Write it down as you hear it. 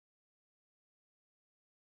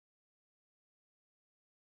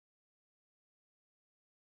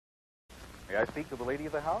May I speak to the lady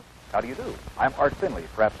of the house? How do you do? I'm Art Finley,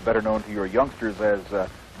 perhaps better known to your youngsters as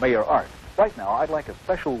Mayor Art. Right now, I'd like a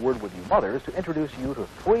special word with you mothers to introduce you to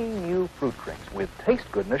 3 new fruit drinks with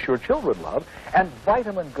taste goodness your children love and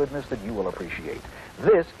vitamin goodness that you will appreciate.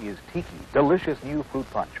 This is Tiki, delicious new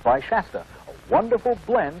fruit punch by Shasta, a wonderful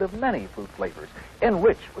blend of many fruit flavors,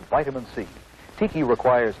 enriched with vitamin C. Tiki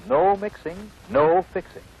requires no mixing, no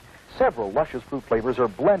fixing. Several luscious fruit flavors are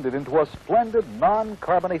blended into a splendid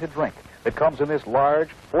non-carbonated drink that comes in this large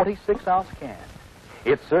 46-ounce can.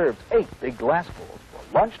 It serves 8 big glassfuls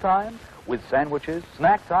for lunchtime, with sandwiches,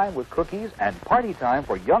 snack time with cookies, and party time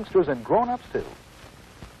for youngsters and grown-ups, too.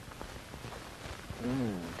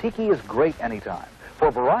 Tiki is great anytime.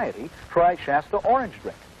 For variety, try Shasta Orange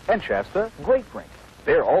Drink and Shasta Grape Drink.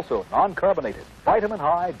 They're also non-carbonated,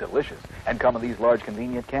 vitamin-high, delicious, and come in these large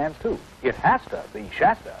convenient cans, too. It has to be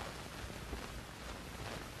Shasta.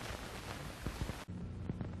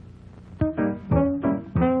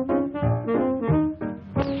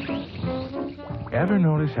 Ever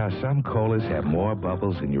notice how some colas have more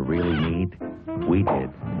bubbles than you really need? We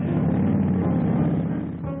did.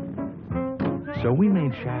 So we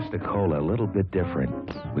made Shasta Cola a little bit different,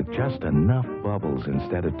 with just enough bubbles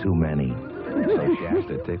instead of too many. So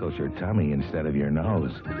Shasta tickles your tummy instead of your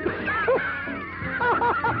nose.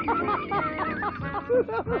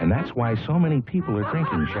 And that's why so many people are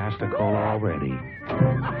drinking Shasta Cola already.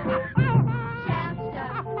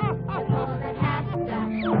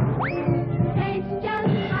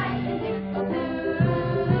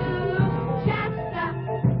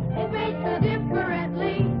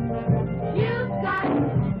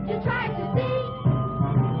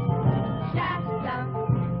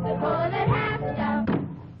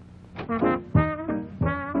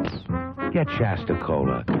 Get Shasta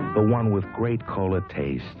Cola, the one with great cola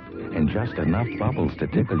taste, and just enough bubbles to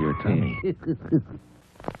tickle your tummy.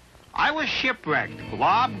 I was shipwrecked,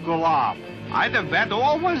 glob, glob. I'd have bet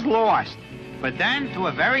all was lost. But then to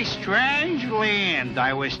a very strange land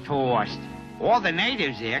I was tossed. All the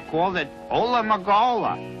natives there called it Ola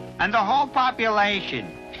Magola, and the whole population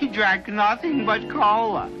drank nothing but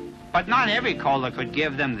cola. But not every cola could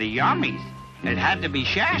give them the yummies. It had to be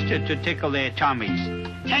Shasta to tickle their tummies.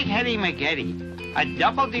 Take Hetty McGetty, a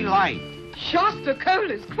double delight. Shasta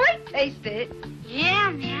Cola's quite tasty.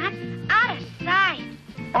 Yeah, man, out of sight.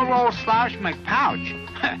 Or old Slouch McPouch,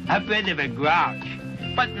 a bit of a grouch,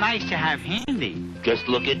 but nice to have handy. Just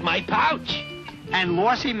look at my pouch. And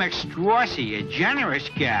Lossie McStrawsy, a generous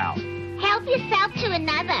gal. Help yourself to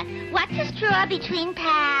another. What's a straw between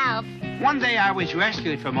pals? One day I was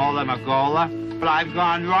rescued from Ola Magola, but I've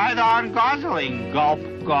gone right on guzzling, gulp,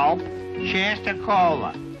 gulp, Shasta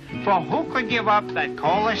Cola. For who could give up that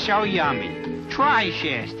cola so yummy? Try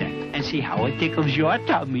Shasta and see how it tickles your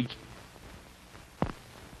tummy.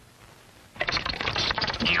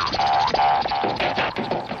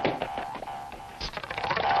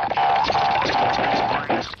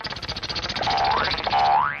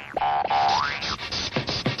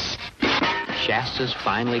 Shasta's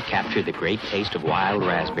finally captured the great taste of wild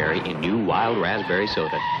raspberry in new wild raspberry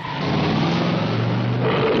soda.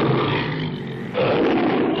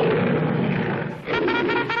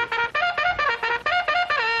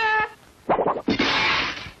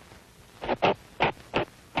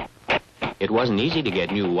 It wasn't easy to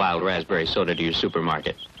get new wild raspberry soda to your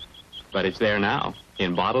supermarket, but it's there now,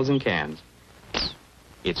 in bottles and cans.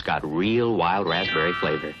 It's got real wild raspberry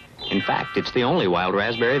flavor. In fact, it's the only wild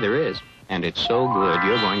raspberry there is, and it's so good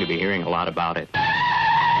you're going to be hearing a lot about it.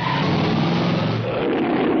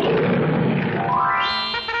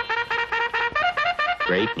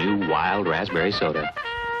 Great new wild raspberry soda.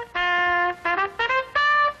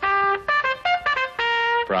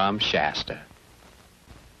 From Shasta.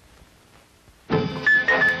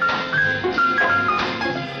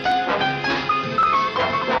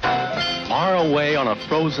 Far away on a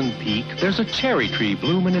frozen peak, there's a cherry tree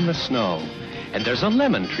blooming in the snow. And there's a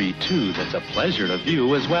lemon tree, too, that's a pleasure to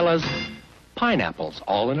view, as well as pineapples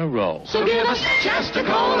all in a row. So give us Shasta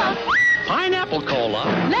Cola, Pineapple cola,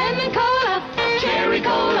 lemon cola, cherry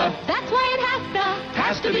cola. That's why it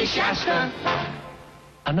has to be Shasta.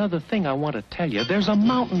 Another thing I want to tell you, there's a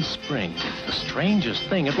mountain spring. It's the strangest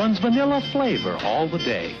thing. It runs vanilla flavor all the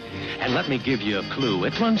day. And let me give you a clue.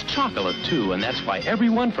 It runs chocolate, too, and that's why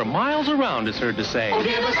everyone for miles around is heard to say, Oh,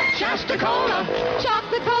 give us Shasta Cola,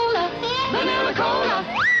 chocolate cola, vanilla cola,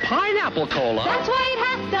 pineapple cola. That's why it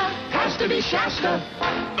has to be Shasta.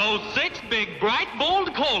 Those 6 big, bright,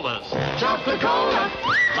 bold colas. Chocolate cola,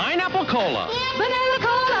 Pineapple cola. vanilla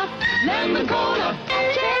cola, lemon cola,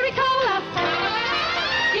 cherry cola.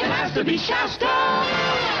 It has to be Shasta.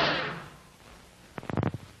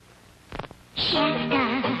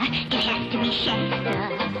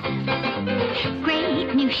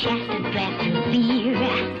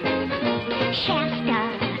 Shasta,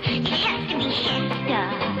 it has to be Shasta.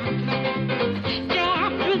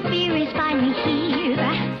 Draft root beer is finally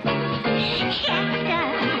here. Shasta,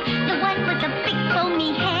 the one with the big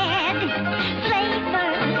foamy head.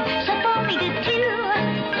 Flavor, so foamy to chew.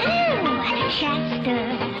 Ooh, Shasta,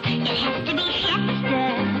 it has to be Shasta.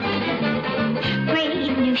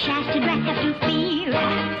 Great new Shasta draft root beer.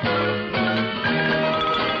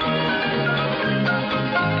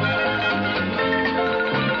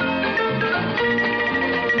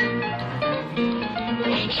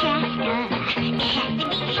 Shasta, it has to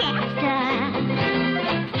be Shasta.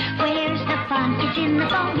 Where's the fun? It's in the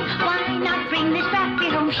bone. Why not bring this draft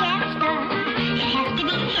beer home? Shasta, it has to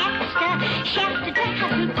be Shasta. Shasta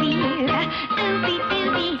draft root beer. Ooby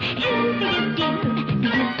dooby, ooby doo doo,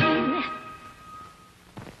 doo doo.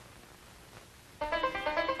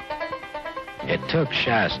 It took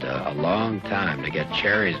Shasta a long time to get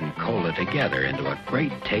cherries and cola together into a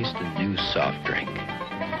great tasting new soft drink.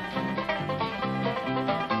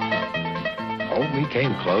 Oh, we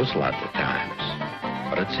came close lots of times,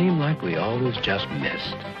 but it seemed like we always just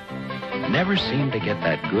missed. Never seemed to get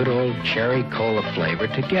that good old cherry cola flavor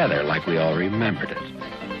together like we all remembered it.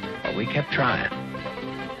 But we kept trying,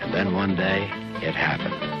 and then one day, it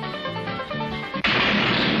happened.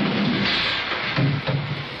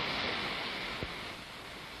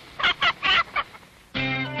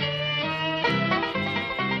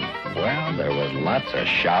 Well, there was lots of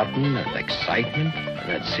shouting and excitement,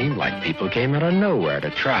 and it seemed like people came out of nowhere to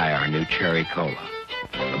try our new cherry cola.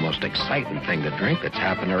 The most exciting thing to drink that's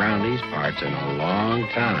happened around these parts in a long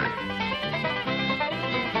time.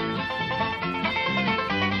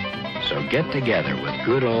 So get together with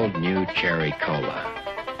good old new cherry cola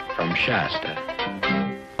from Shasta.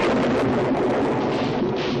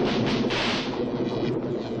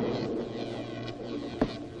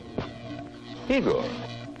 Igor,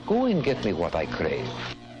 go and get me what I crave.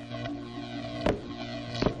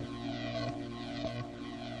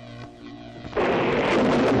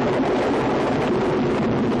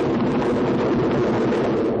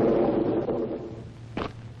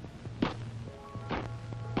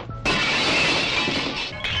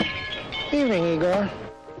 Evening, Igor.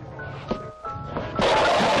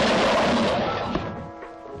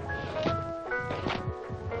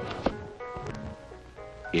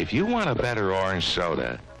 If you want a better orange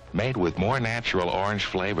soda, made with more natural orange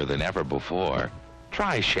flavor than ever before,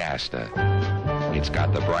 try Shasta. It's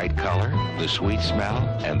got the bright color, the sweet smell,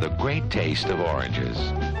 and the great taste of oranges.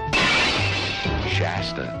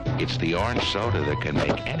 Shasta, it's the orange soda that can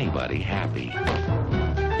make anybody happy.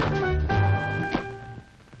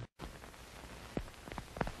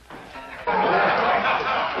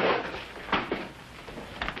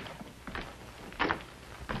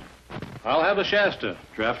 I'll have a Shasta.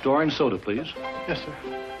 Draft orange soda, please. Yes, sir.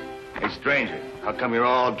 Hey, stranger, how come you're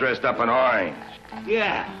all dressed up in orange?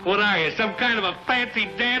 Yeah, what are you, some kind of a fancy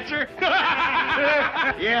dancer?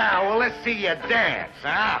 Yeah, well, let's see you dance,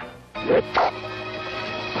 huh?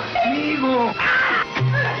 Eagle!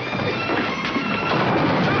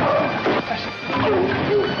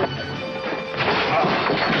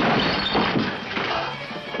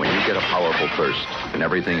 When you get a powerful thirst and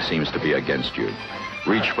everything seems to be against you,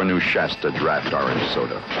 reach for new Shasta Draft Orange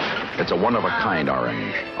Soda. It's a one-of-a-kind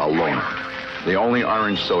orange, a loner. The only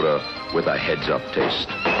orange soda with a heads-up taste.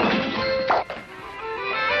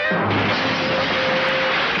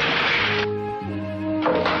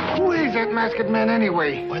 Who is that masked man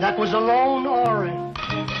anyway? Why, that was a lone orange.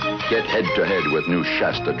 Get head-to-head with new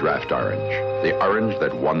Shasta Draft Orange, the orange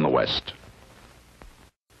that won the West.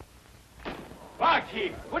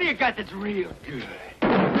 Barkeep, what do you got that's real good?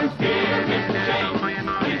 Root beer, Mr. Shane,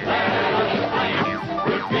 he's let us explain.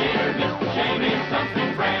 Root beer, Mr. Shane, is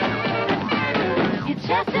something grand. It's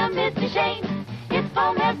Shasta, Mr. Shane. Its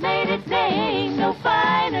foam has made its name. No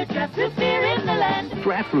finer draft root beer in the land.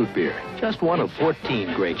 Draft root beer, just one of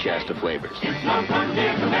 14 great Shasta flavors. It's no fun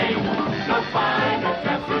beer to make. No finer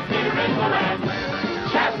draft root beer in the land.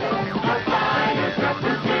 Shasta, no finer draft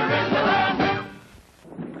root beer in the land.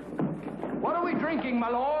 What are we drinking, my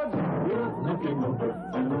lord? You're looking over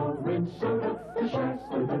an orange soda, the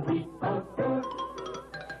Shasta that we adore.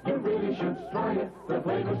 You really should try it, the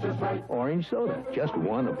flavor's just right. Orange soda, just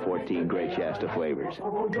one of 14 great Shasta flavors.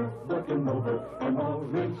 Oh, you're looking over an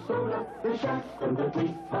orange soda, the Shasta that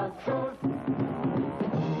we adore.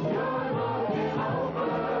 You're looking over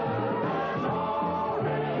an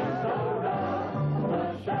orange soda,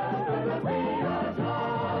 the Shasta that we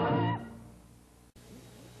adore.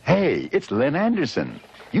 Hey, it's Lynn Anderson.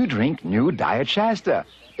 You drink new Diet Shasta.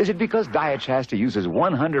 Is it because Diet Shasta uses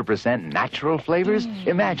 100% natural flavors?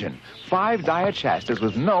 Imagine 5 Diet Shastas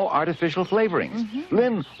with no artificial flavorings.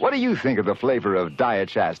 Lynn, what do you think of the flavor of Diet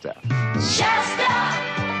Shasta?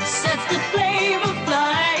 Shasta sets the flavor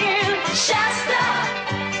flying. Shasta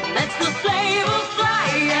lets the flavor fly,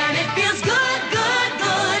 and it feels good, good,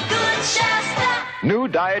 good, good. Shasta. New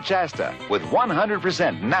Diet Shasta with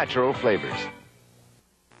 100% natural flavors.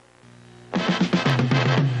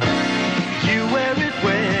 You wear it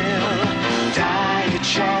well, Diet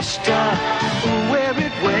Shasta. Wear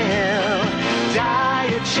it well,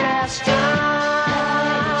 Diet Shasta.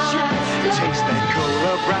 Taste that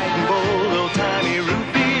cola, bright and bold, little tiny root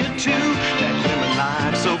beer too. That lemon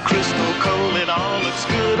lime, so crystal cold, it all looks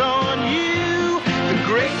good on you. The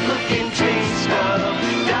great looking taste of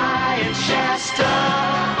Diet Shasta.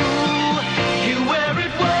 Ooh, you wear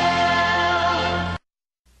it well.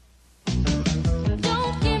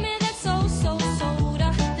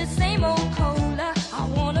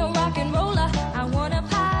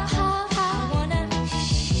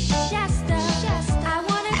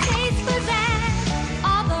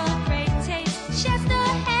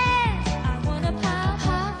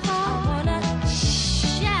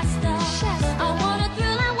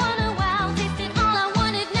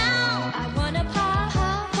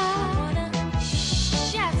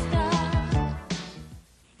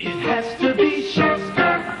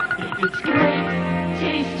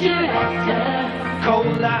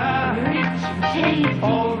 Cola, rich, taste,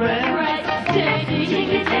 orange,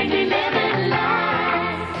 tangy, tangy, lemon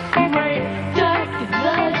lime, great, dark, and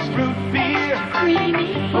lush, root beer,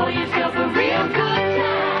 creamy, pour yourself a real good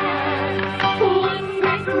time. One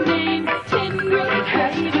great name, 10 great, it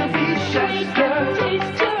has to be Shasta.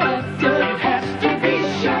 Taste your after, it has to be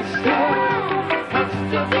Shasta. Has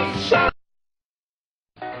to be Shasta.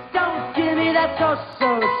 Don't give me that so-so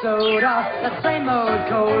soda, that same old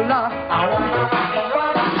cola. I want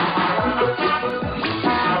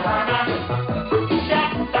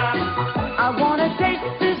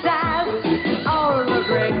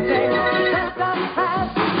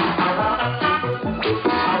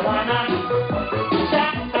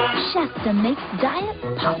Shasta makes diet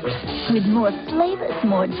pops with more flavors,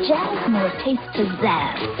 more jazz, more taste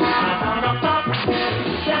pizzazz.